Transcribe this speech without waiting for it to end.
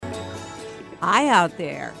Hi out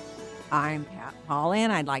there. I'm Pat Paula,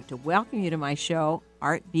 and I'd like to welcome you to my show,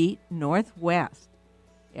 Art Beat Northwest.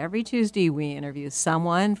 Every Tuesday, we interview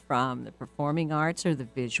someone from the performing arts or the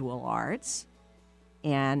visual arts.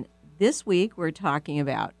 And this week, we're talking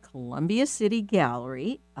about Columbia City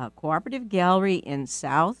Gallery, a cooperative gallery in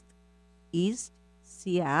southeast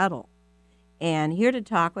Seattle. And here to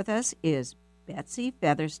talk with us is Betsy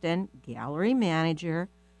Featherston, gallery manager,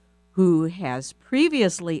 who has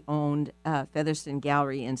previously owned Featherston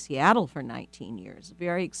Gallery in Seattle for 19 years.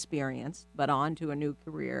 Very experienced, but on to a new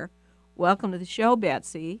career. Welcome to the show,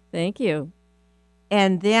 Betsy. Thank you.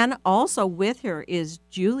 And then also with her is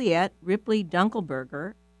Juliet Ripley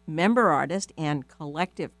Dunkelberger, member artist and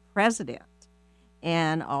collective president.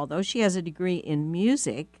 And although she has a degree in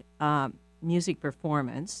music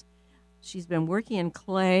performance, she's been working in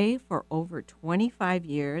clay for over 25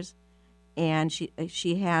 years. And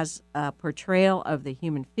she has a portrayal of the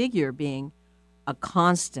human figure being a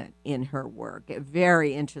constant in her work, a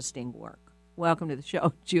very interesting work. Welcome to the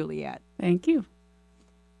show, Juliet. Thank you.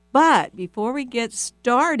 But before we get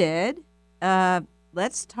started,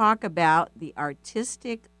 let's talk about the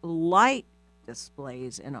artistic light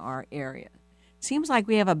displays in our area. Seems like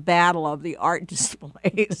we have a battle of the art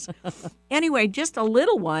displays. Anyway, just a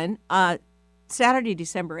little one. Saturday,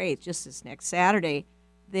 December 8th, just this next Saturday,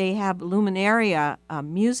 they have Luminaria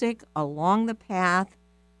music along the path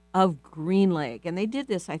of Green Lake. And they did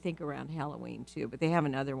this, I think, around Halloween, too. But they have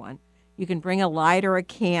another one. You can bring a light or a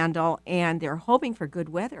candle, and they're hoping for good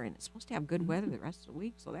weather. And it's supposed to have good weather the rest of the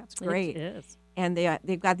week, so that's great. It is. And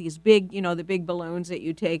they've got these big, the big balloons that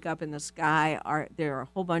you take up in the sky. There are a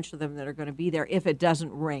whole bunch of them that are going to be there if it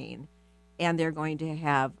doesn't rain. And they're going to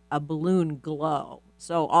have a balloon glow.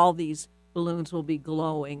 So all these balloons will be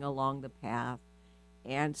glowing along the path.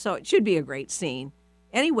 And so it should be a great scene.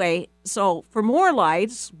 Anyway, so for more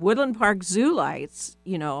lights, Woodland Park Zoo lights,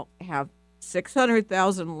 have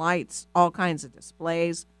 600,000 lights, all kinds of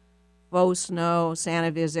displays, faux snow, Santa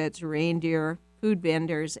visits, reindeer, food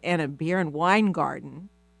vendors, and a beer and wine garden.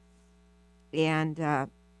 And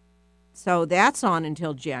so that's on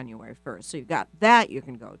until January 1st. So you've got that you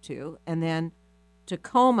can go to. And then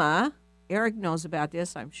Tacoma, Eric knows about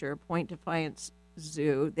this, I'm sure, Point Defiance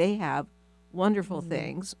Zoo, they have wonderful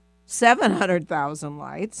things, 700,000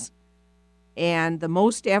 lights, and the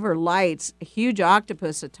most ever lights, a huge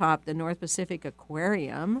octopus atop the North Pacific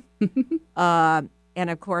Aquarium. And,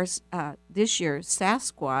 of course, this year,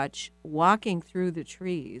 Sasquatch walking through the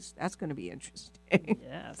trees. That's going to be interesting.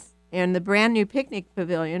 Yes. And the brand new picnic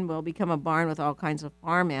pavilion will become a barn with all kinds of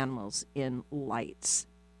farm animals in lights.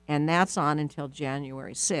 And that's on until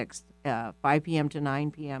January 6th, 5 p.m. to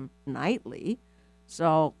 9 p.m. nightly.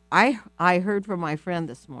 So I heard from my friend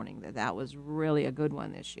this morning that was really a good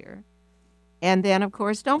one this year. And then, of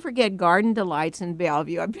course, don't forget Garden Delights in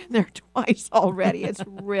Bellevue. I've been there twice already. It's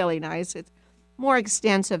really nice. It's more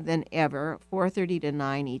extensive than ever, 4:30 to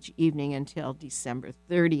 9 each evening until December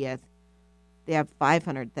 30th. They have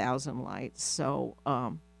 500,000 lights. So,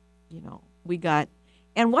 we got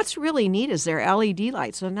 – and what's really neat is their LED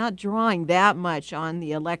lights. So not drawing that much on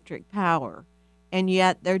the electric power. And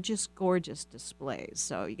yet they're just gorgeous displays.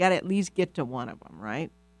 So you got to at least get to one of them,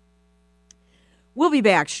 right? We'll be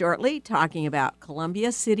back shortly talking about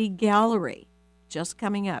Columbia City Gallery. Just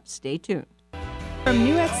coming up. Stay tuned. From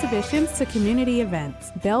new exhibitions to community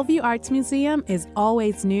events, Bellevue Arts Museum is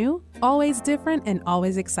always new, always different, and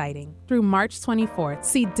always exciting. Through March 24th,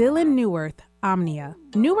 see Dylan Neuwirth, Omnia.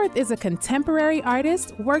 Neuwirth is a contemporary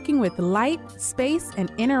artist working with light, space,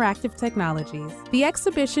 and interactive technologies. The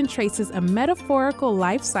exhibition traces a metaphorical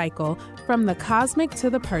life cycle from the cosmic to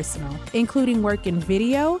the personal, including work in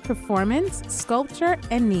video, performance, sculpture,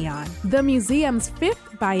 and neon. The museum's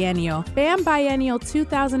fifth biennial, BAM Biennial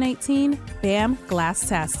 2018, BAM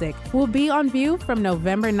Glasstastic, will be on view from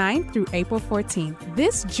November 9th through April 14th.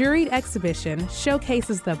 This juried exhibition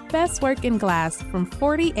showcases the best work in glass from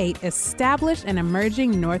 48 established and emerging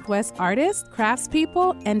Northwest artists,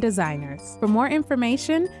 craftspeople, and designers. For more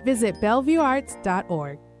information, visit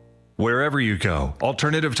bellevuearts.org. Wherever you go,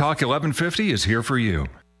 Alternative Talk 1150 is here for you.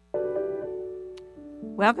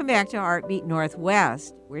 Welcome back to Art Beat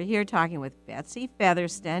Northwest. We're here talking with Betsy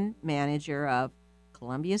Featherston, manager of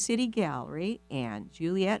Columbia City Gallery, and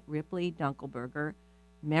Juliet Ripley Dunkelberger,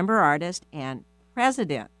 member artist and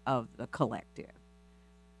president of the collective.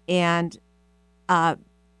 And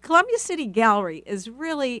Columbia City Gallery is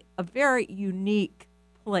really a very unique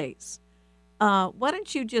place. Why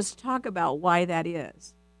don't you just talk about why that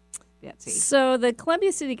is, Betsy? So the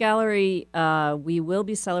Columbia City Gallery, we will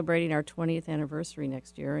be celebrating our 20th anniversary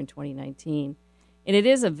next year in 2019. And it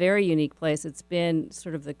is a very unique place. It's been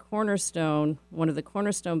sort of the cornerstone, one of the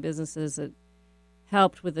cornerstone businesses that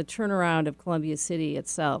helped with the turnaround of Columbia City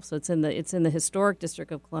itself. So it's in the historic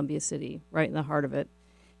district of Columbia City, right in the heart of it.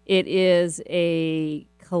 It is a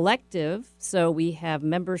collective, so we have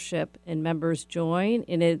membership and members join,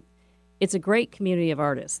 and it's a great community of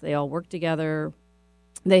artists. They all work together,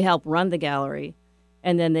 they help run the gallery,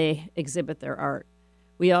 and then they exhibit their art.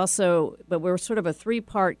 But we're sort of a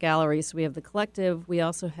three-part gallery. So we have the collective. We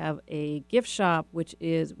also have a gift shop, which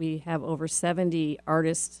is we have over 70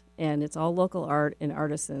 artists, and it's all local art and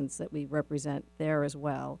artisans that we represent there as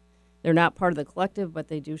well. They're not part of the collective, but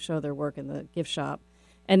they do show their work in the gift shop.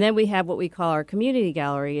 And then we have what we call our community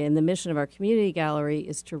gallery, and the mission of our community gallery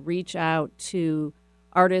is to reach out to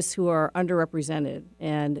artists who are underrepresented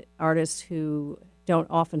and artists who don't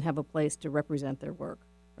often have a place to represent their work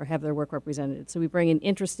or have their work represented. So we bring in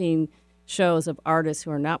interesting shows of artists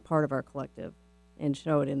who are not part of our collective and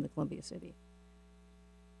show it in the Columbia City.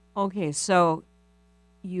 Okay, so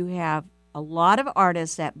you have a lot of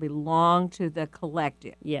artists that belong to the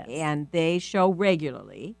collective. Yes. And they show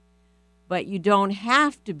regularly, but you don't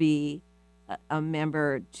have to be a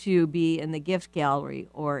member to be in the gift gallery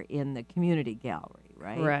or in the community gallery,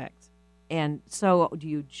 right? Correct. And so do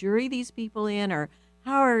you jury these people in, or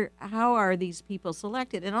how are these people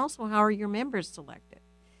selected? And also, how are your members selected?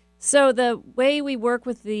 So the way we work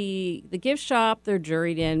with the gift shop, they're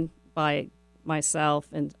juried in by myself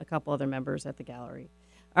and a couple other members at the gallery.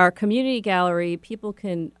 Our community gallery,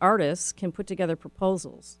 artists can put together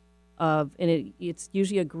proposals it's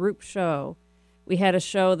usually a group show. We had a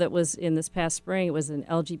show that was in this past spring. It was an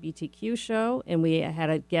LGBTQ show, and we had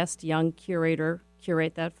a guest young curator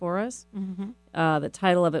curate that for us. Mm-hmm. The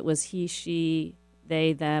title of it was He, She,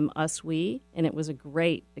 They, Them, Us, We, and it was a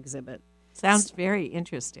great exhibit. Sounds very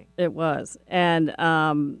interesting. It was, and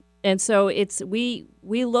so we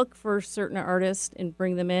look for certain artists and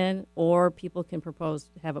bring them in, or people can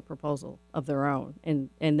have a proposal of their own, and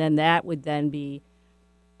then that would then be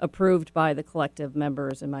approved by the collective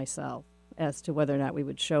members and myself as to whether or not we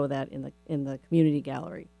would show that in the community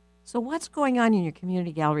gallery. So what's going on in your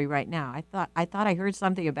community gallery right now? I thought I heard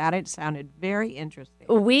something about it. It sounded very interesting.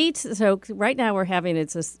 So right now we're having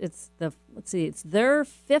it's their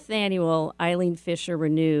 5th annual Eileen Fisher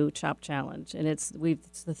Renew Chop Challenge, and it's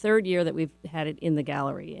the 3rd year that we've had it in the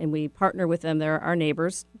gallery, and we partner with them. They're our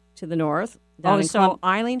neighbors to the north.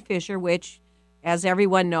 Eileen Fisher, which, as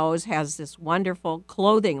everyone knows, has this wonderful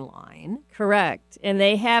clothing line. Correct. And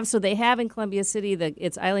they have in Columbia City,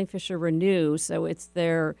 it's Eileen Fisher Renew. So it's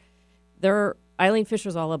their Eileen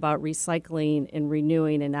Fisher's all about recycling and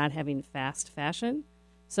renewing and not having fast fashion.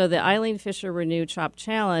 So the Eileen Fisher Renew Chop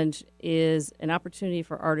Challenge is an opportunity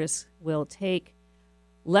for artists will take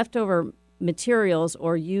leftover materials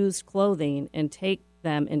or used clothing and take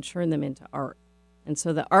them and turn them into art. And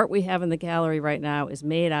so the art we have in the gallery right now is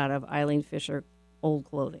made out of Eileen Fisher old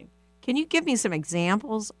clothing. Can you give me some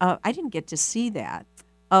examples? I didn't get to see that,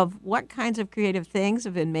 of what kinds of creative things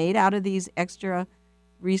have been made out of these extra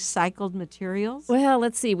recycled materials? Well,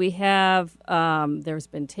 let's see. We have, there's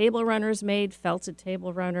been table runners made, felted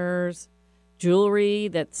table runners, jewelry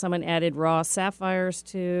that someone added raw sapphires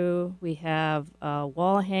to. We have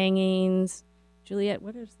wall hangings. Juliet,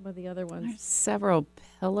 what are some of the other ones? There's several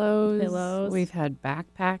pillows. We've had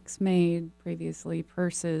backpacks made previously,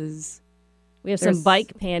 purses. We have some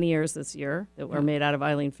bike panniers this year that were made out of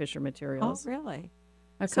Eileen Fisher materials. Oh, really?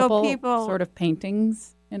 A couple sort of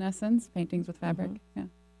paintings, in essence, paintings with fabric. Mm-hmm. Yeah.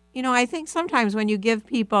 You know, I think sometimes when you give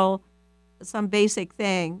people some basic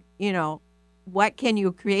thing, what can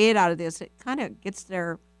you create out of this? It kind of gets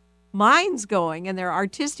their minds going and their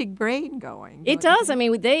artistic brain going. It does. I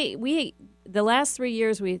mean, the last 3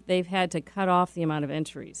 years they've had to cut off the amount of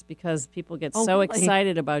entries because people get so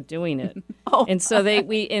excited about doing it. And so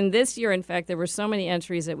in this year, in fact, there were so many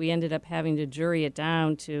entries that we ended up having to jury it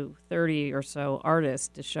down to 30 or so artists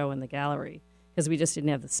to show in the gallery because we just didn't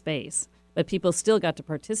have the space. But people still got to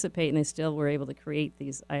participate, and they still were able to create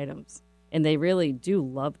these items. And they really do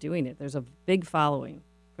love doing it. There's a big following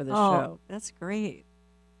for this show. That's great.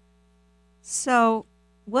 So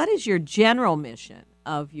what is your general mission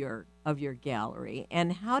of your gallery,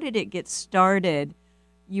 and how did it get started?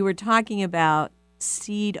 You were talking about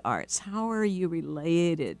Seed Arts. How are you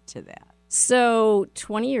related to that? So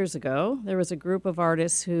 20 years ago, there was a group of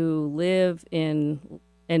artists who live and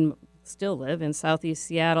still live in Southeast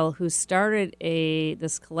Seattle who started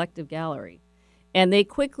this collective gallery. And they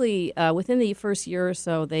quickly, within the first year or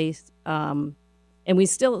so, and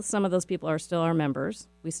some of those people are still our members.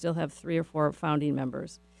 We still have 3 or 4 founding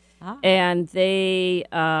members. And they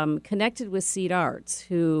connected with Seed Arts,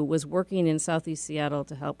 who was working in Southeast Seattle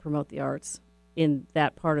to help promote the arts in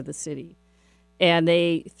that part of the city. And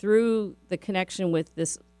they, through the connection with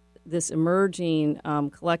this emerging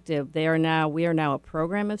collective, we are now a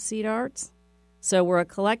program of Seed Arts. So we're a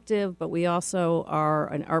collective, but we also are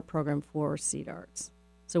an art program for Seed Arts.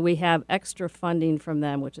 So we have extra funding from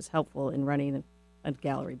them, which is helpful in running a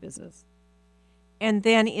gallery business. And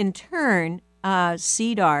then in turn,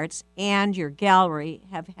 Seed Arts and your gallery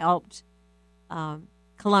have helped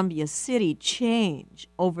Columbia City change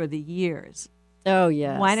over the years. Oh,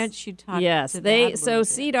 yes. Why don't you talk yes, to that a little bit?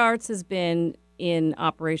 Seed Arts has been in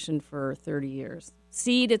operation for 30 years.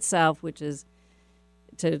 Seed itself, which is,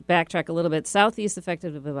 to backtrack a little bit, Southeast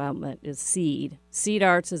Effective Development is Seed. Seed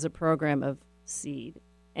Arts is a program of Seed.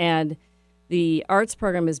 And the arts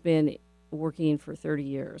program has been working for 30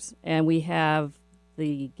 years. And we have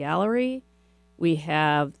the gallery, we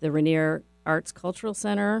have the Rainier Arts Cultural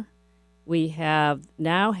Center, we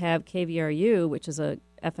now have KVRU, which is a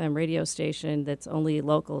FM radio station that's only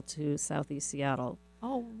local to Southeast Seattle.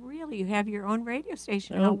 Oh, really? You have your own radio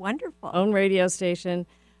station? Oh, wonderful. Own radio station.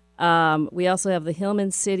 We also have the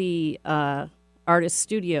Hillman City Artist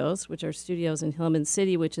Studios, which are studios in Hillman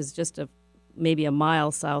City, which is just maybe a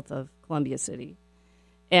mile south of Columbia City.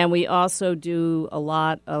 And we also do a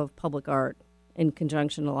lot of public art in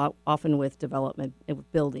conjunction often with development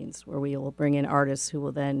of buildings, where we will bring in artists who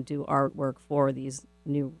will then do artwork for these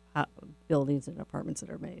new buildings and apartments that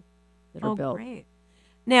are built. Oh, great.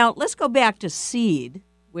 Now, let's go back to SEED,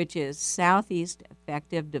 which is Southeast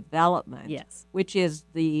Effective Development. Yes. Which is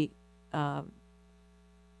the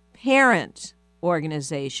parent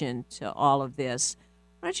organization to all of this.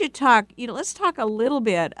 Why don't you let's talk a little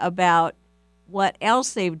bit about what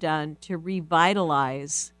else they've done to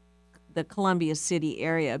revitalize the Columbia City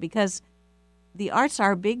area, because the arts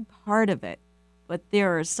are a big part of it, but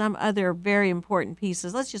there are some other very important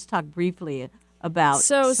pieces. Let's just talk briefly about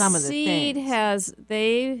some of the things.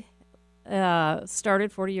 They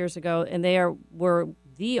started 40 years ago, and were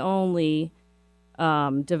the only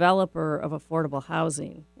developer of affordable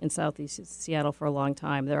housing in Southeast Seattle for a long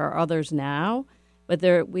time. There are others now,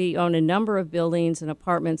 but we own a number of buildings and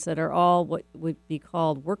apartments that are all what would be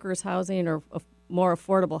called workers' housing or more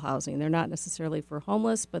affordable housing. They're not necessarily for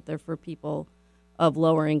homeless, but they're for people of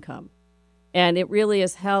lower income. And it really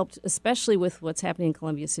has helped, especially with what's happening in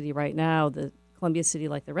Columbia City right now. The Columbia City,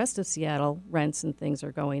 like the rest of Seattle, rents and things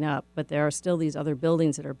are going up, but there are still these other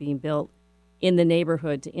buildings that are being built in the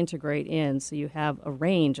neighborhood to integrate in, so you have a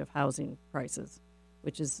range of housing prices,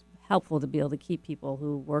 which is helpful to be able to keep people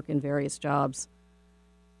who work in various jobs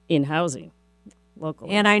in housing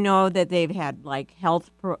locally. And I know that they've had like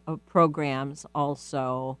health programs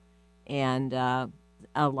also, and a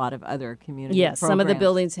lot of other community yes, programs. Some of the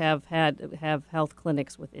buildings have health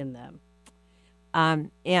clinics within them.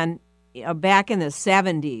 And back in the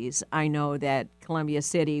 70s, I know that Columbia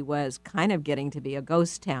City was kind of getting to be a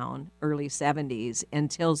ghost town, early 70s,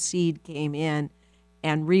 until SEED came in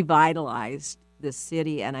and revitalized the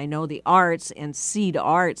city. And I know the arts and SEED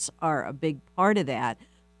Arts are a big part of that.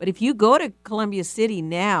 But if you go to Columbia City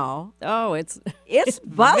now, it's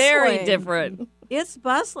bustling. Very different. It's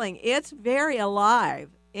bustling. It's very alive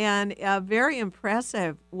and very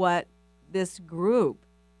impressive what this group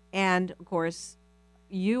and, of course,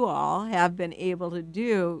 you all have been able to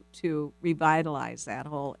do to revitalize that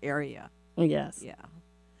whole area. Yes. Yeah.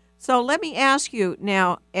 So let me ask you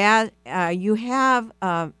now, as you have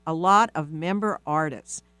a lot of member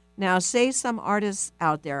artists. Now, say some artists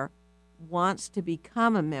out there wants to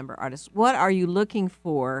become a member artist. What are you looking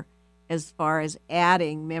for as far as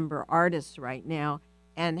adding member artists right now?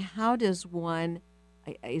 And how does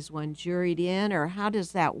is one juried in, or how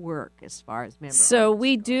does that work as far as member so artists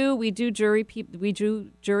we go? we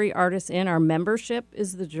do jury artists in. Our membership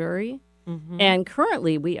is the jury. Mm-hmm. And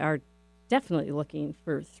currently we are definitely looking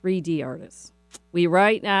for 3D artists. We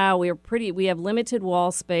have limited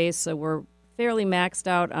wall space, so we're fairly maxed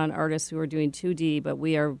out on artists who are doing 2D, but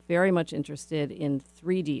we are very much interested in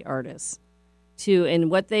 3D artists too. And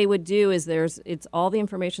what they would do is it's all the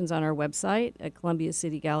information's on our website at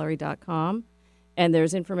columbiacitygallery.com, and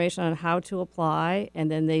there's information on how to apply,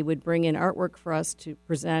 and then they would bring in artwork for us to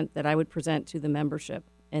present that I would present to the membership,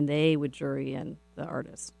 and they would jury in the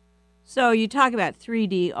artist. So you talk about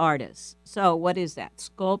 3D artists. So what is that?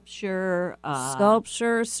 Sculpture,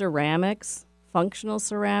 ceramics, functional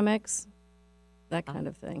ceramics, that kind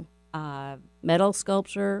of thing. Metal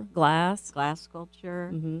sculpture, glass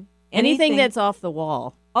sculpture. Mm-hmm. Anything that's off the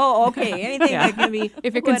wall. Oh, okay. Anything that can be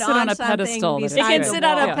if it can sit on a pedestal. It can sit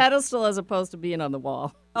on a pedestal as opposed to being on the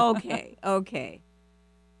wall. Okay.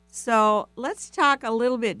 So let's talk a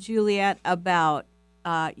little bit, Juliet, about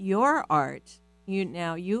your art.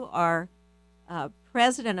 You are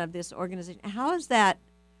president of this organization. How has that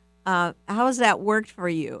worked for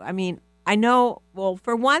you? I mean, I know. Well,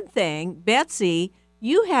 for one thing, Betsy,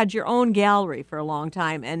 you had your own gallery for a long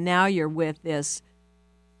time, and now you're with this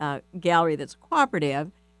gallery that's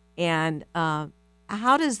cooperative. And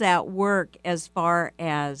how does that work as far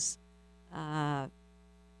as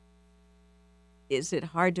is it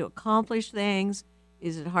hard to accomplish things?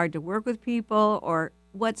 Is it hard to work with people? Or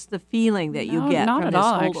what's the feeling that you get not from at this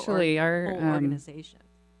all, whole, actually. Our whole organization?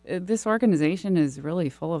 This organization is really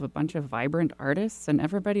full of a bunch of vibrant artists, and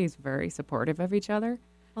everybody's very supportive of each other.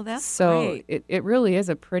 Well, that's so great. it really is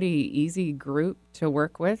a pretty easy group to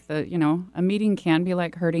work with. A meeting can be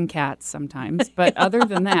like herding cats sometimes, but other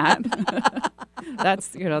than that, that's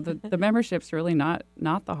the membership's really not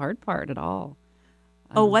the hard part at all.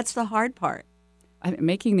 What's the hard part?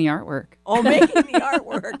 Making the artwork. Oh, making the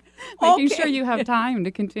artwork. Making sure you have time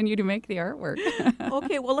to continue to make the artwork.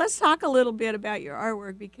 Okay, well, let's talk a little bit about your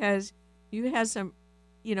artwork, because you have some,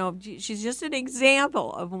 she's just an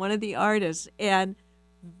example of one of the artists, and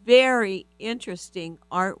very interesting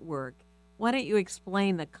artwork. Why don't you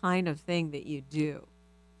explain the kind of thing that you do?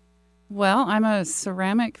 Well, I'm a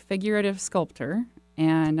ceramic figurative sculptor,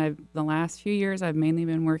 and the last few years I've mainly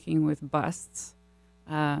been working with busts.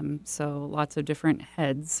 So lots of different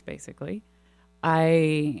heads, basically.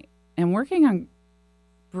 I am working on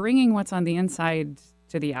bringing what's on the inside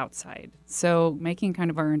to the outside, so making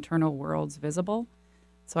kind of our internal worlds visible.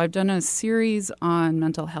 So I've done a series on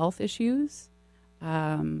mental health issues.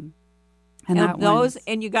 And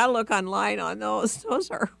you got to look online on those.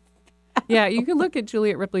 Those are yeah, you can look at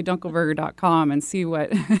JulietRipleyDunkelberger.com and see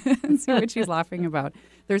what she's laughing about.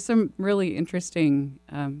 There's some really interesting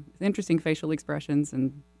facial expressions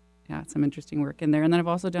and some interesting work in there. And then I've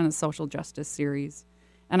also done a social justice series,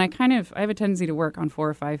 and I have a tendency to work on 4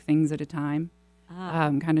 or 5 things at a time,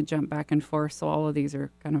 kind of jump back and forth. So all of these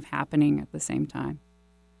are kind of happening at the same time.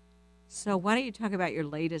 So why don't you talk about your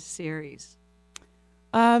latest series?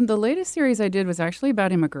 The latest series I did was actually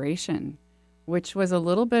about immigration, which was a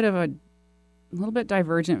little bit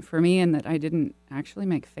divergent for me in that I didn't actually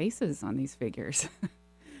make faces on these figures.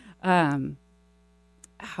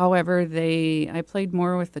 However, I played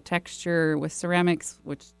more with the texture with ceramics,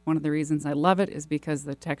 which one of the reasons I love it is because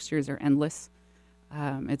the textures are endless.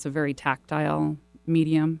 It's a very tactile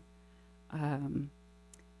medium.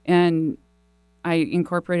 And I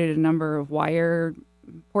incorporated a number of wire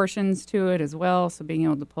portions to it as well, so being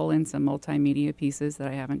able to pull in some multimedia pieces that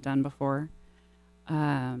I haven't done before.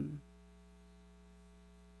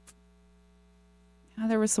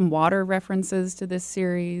 There was some water references to this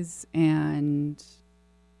series and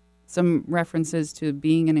some references to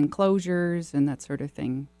being in enclosures and that sort of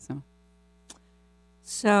thing.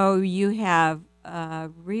 So you have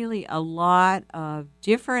really a lot of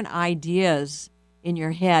different ideas in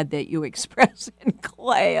your head that you express in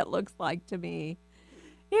clay, it looks like to me.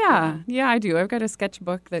 Yeah, I do. I've got a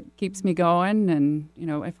sketchbook that keeps me going, and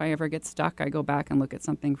if I ever get stuck, I go back and look at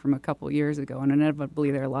something from a couple years ago, and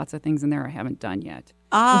inevitably there are lots of things in there I haven't done yet.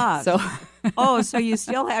 So you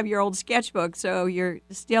still have your old sketchbook, so you're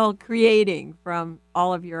still creating from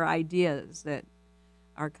all of your ideas that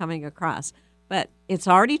are coming across. But it's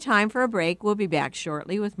already time for a break. We'll be back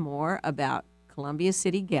shortly with more about Columbia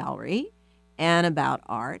City Gallery and about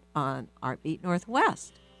art on Artbeat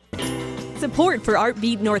Northwest. Support for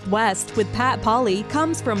Artbeat Northwest with Pat Pauley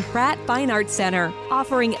comes from Pratt Fine Arts Center,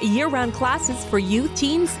 offering year-round classes for youth,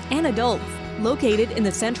 teens, and adults. Located in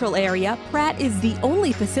the central area, Pratt is the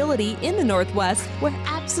only facility in the Northwest where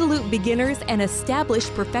absolute beginners and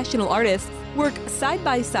established professional artists work side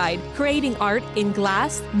by side, creating art in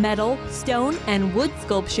glass, metal, stone, and wood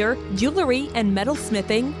sculpture, jewelry and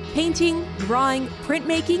metalsmithing, painting, drawing,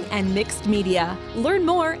 printmaking, and mixed media. Learn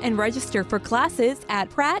more and register for classes at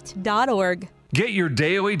pratt.org. Get your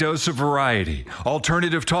daily dose of variety.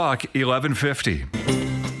 Alternative Talk 1150.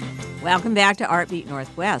 Welcome back to Artbeat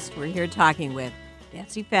Northwest. We're here talking with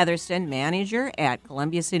Betsy Featherston, manager at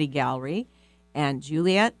Columbia City Gallery, and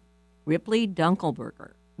Juliet Ripley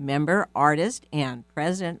Dunkelberger, member, artist, and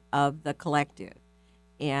president of the collective,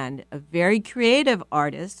 and a very creative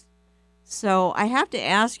artist. So I have to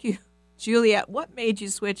ask you, Juliet, what made you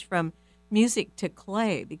switch from music to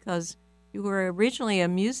clay? Because you were originally a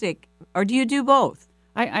music, or do you do both?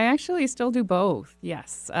 I actually still do both,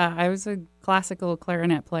 yes. I was a classical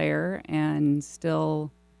clarinet player and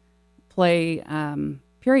still play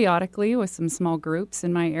periodically with some small groups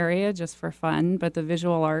in my area just for fun, but the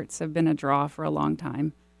visual arts have been a draw for a long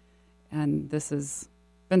time. And this has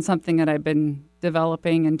been something that I've been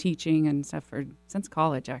developing and teaching and stuff since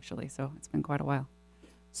college, actually. So it's been quite a while.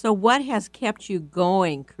 So what has kept you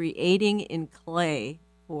going, creating in clay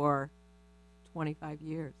for 25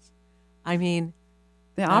 years? I mean,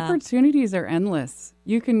 the opportunities are endless.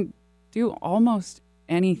 You can do almost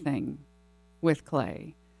anything with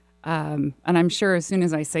clay. And I'm sure as soon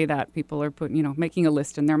as I say that, people are making a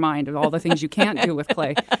list in their mind of all the things you can't do with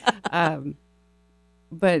clay.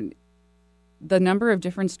 But the number of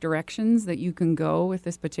different directions that you can go with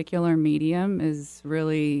this particular medium is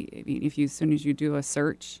really, as soon as you do a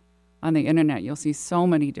search on the internet, you'll see so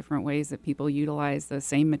many different ways that people utilize the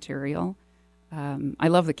same material. I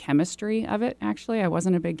love the chemistry of it, actually. I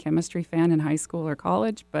wasn't a big chemistry fan in high school or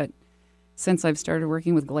college, but since I've started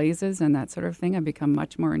working with glazes and that sort of thing, I've become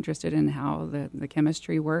much more interested in how the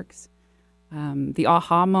chemistry works. The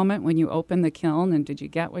aha moment when you open the kiln, and did you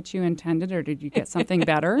get what you intended or did you get something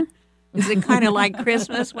better? Is it kind of like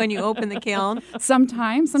Christmas when you open the kiln?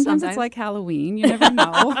 Sometimes it's like Halloween. You never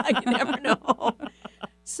know. You never know.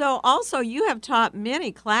 So also you have taught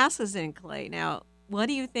many classes in clay. Now, what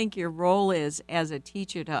do you think your role is as a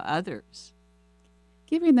teacher to others?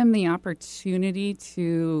 Giving them the opportunity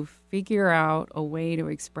to figure out a way to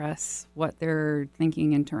express what they're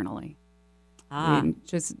thinking internally.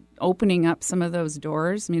 Just opening up some of those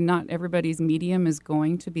doors. I mean, not everybody's medium is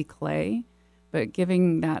going to be clay, but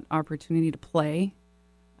giving that opportunity to play.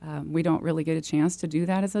 We don't really get a chance to do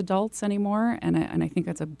that as adults anymore, and I think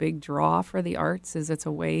that's a big draw for the arts, is it's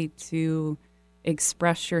a way to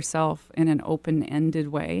express yourself in an open-ended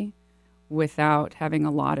way without having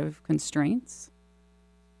a lot of constraints.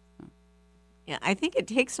 Yeah, I think it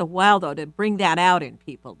takes a while, though, to bring that out in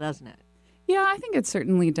people, doesn't it? Yeah, I think it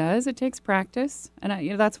certainly does. It takes practice.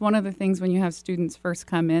 And that's one of the things when you have students first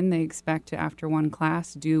come in, they expect to, after one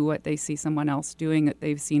class, do what they see someone else doing that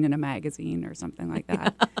they've seen in a magazine or something like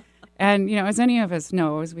that. And, as any of us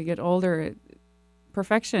know, as we get older,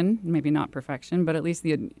 perfection, maybe not perfection, but at least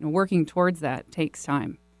working towards that takes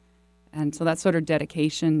time. And so that sort of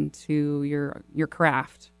dedication to your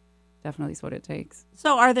craft definitely is what it takes.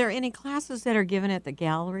 So are there any classes that are given at the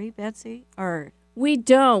gallery, Betsy? Or We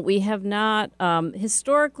don't. We have not.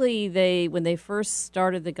 Historically, when they first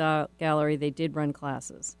started the gallery, they did run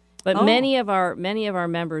classes. But many of our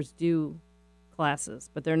members do classes,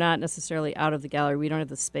 but they're not necessarily out of the gallery. We don't have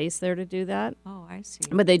the space there to do that. Oh, I see.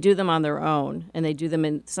 But they do them on their own, and they do them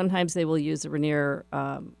in. Sometimes they will use the Rainier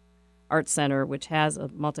Art Center, which has a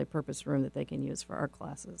multi-purpose room that they can use for art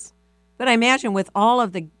classes. But I imagine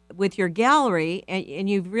with your gallery, and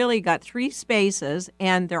you've really got 3 spaces,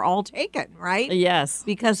 and they're all taken, right? Yes.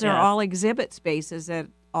 Because they're all exhibit spaces at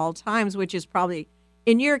all times, which is probably,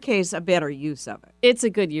 in your case, a better use of it. It's a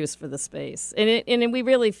good use for the space. And we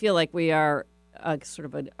really feel like we are sort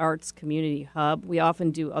of an arts community hub. We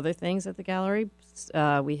often do other things at the gallery.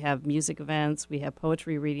 We have music events, we have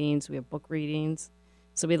poetry readings, we have book readings.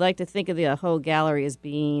 So we like to think of the whole gallery as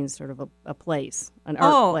being sort of a place, an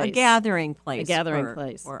art place. A gathering place. A gathering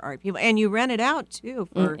place. For art people. And you rent it out, too,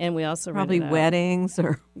 for and we also probably rent it out. weddings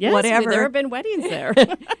or yes, whatever. There have been weddings there.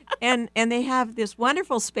 And they have this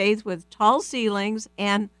wonderful space with tall ceilings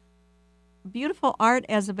and beautiful art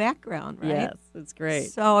as a background, right? Yes, it's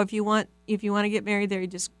great. So if you want to get married there, you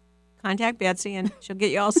just contact Betsy and she'll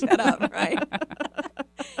get you all set up, right?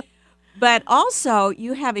 But also,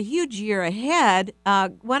 you have a huge year ahead. Why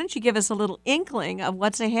don't you give us a little inkling of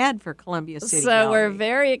what's ahead for Columbia City Gallery? So we're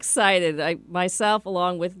very excited. Myself,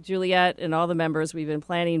 along with Juliet and all the members, we've been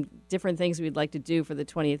planning different things we'd like to do for the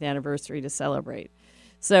 20th anniversary to celebrate.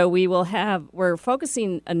 So we're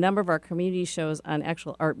focusing a number of our community shows on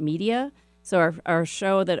actual art media. So our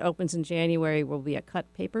show that opens in January will be a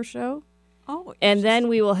cut paper show. Oh, and then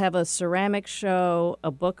we will have a ceramic show,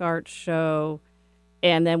 a book art show.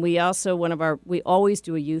 And then we also, we always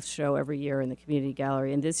do a youth show every year in the community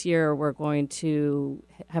gallery. And this year we're going to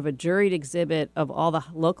have a juried exhibit of all the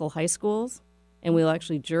local high schools. And we'll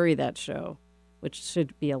actually jury that show, which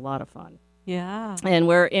should be a lot of fun. Yeah. And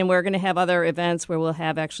we're going to have other events where we'll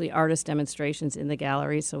have actually artist demonstrations in the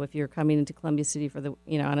gallery. So if you're coming into Columbia City for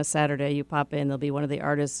on a Saturday, you pop in, there'll be one of the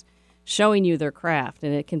artists showing you their craft.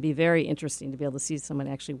 And it can be very interesting to be able to see someone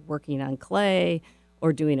actually working on clay,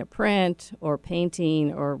 or doing a print, or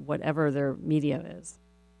painting, or whatever their media is.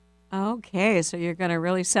 Okay, so you're going to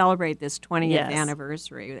really celebrate this 20th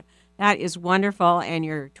anniversary. That is wonderful, and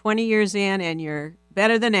you're 20 years in, and you're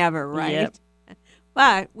better than ever, right? Yep.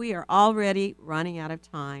 But we are already running out of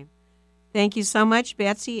time. Thank you so much,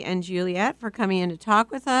 Betsy and Juliet, for coming in to talk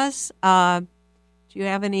with us. Do you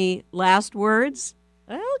have any last words?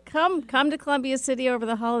 Well, come to Columbia City over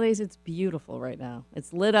the holidays. It's beautiful right now.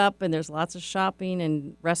 It's lit up, and there's lots of shopping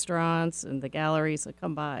and restaurants and the gallery, so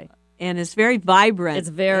come by. And it's very vibrant. It's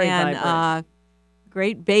very vibrant.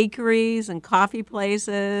 Great bakeries and coffee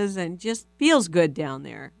places, and just feels good down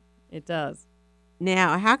there. It does.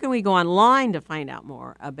 Now, how can we go online to find out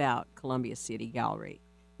more about Columbia City Gallery?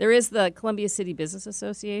 There is the Columbia City Business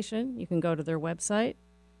Association. You can go to their website,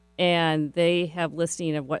 and they have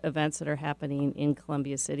listing of what events that are happening in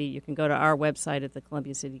Columbia City. You can go to our website at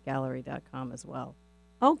thecolumbiacitygallery.com as well.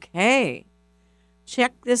 Okay.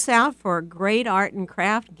 Check this out for great art and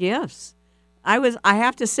craft gifts. I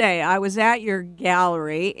have to say, I was at your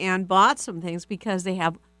gallery and bought some things because they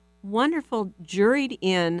have wonderful juried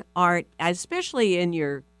in art, especially in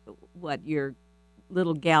your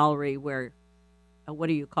little gallery where, what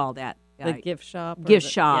do you call that? The gift shop? Gift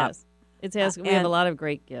shop. Yes. We have a lot of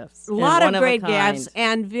great gifts. A lot of great gifts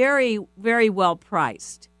and very, very well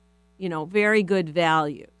priced. Very good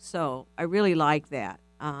value. So I really like that.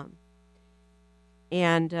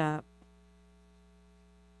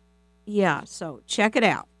 So check it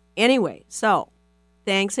out. Anyway, so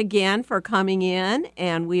thanks again for coming in,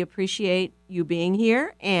 and we appreciate you being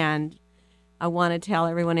here. And I want to tell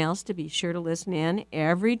everyone else to be sure to listen in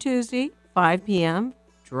every Tuesday, 5 p.m.,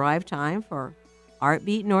 drive time for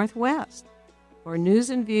Artbeat Northwest for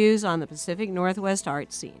news and views on the Pacific Northwest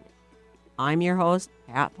art scene. I'm your host,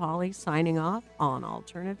 Pat Pauley, signing off on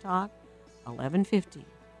Alternative Talk 1150.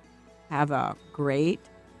 Have a great,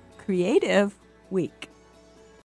 creative week.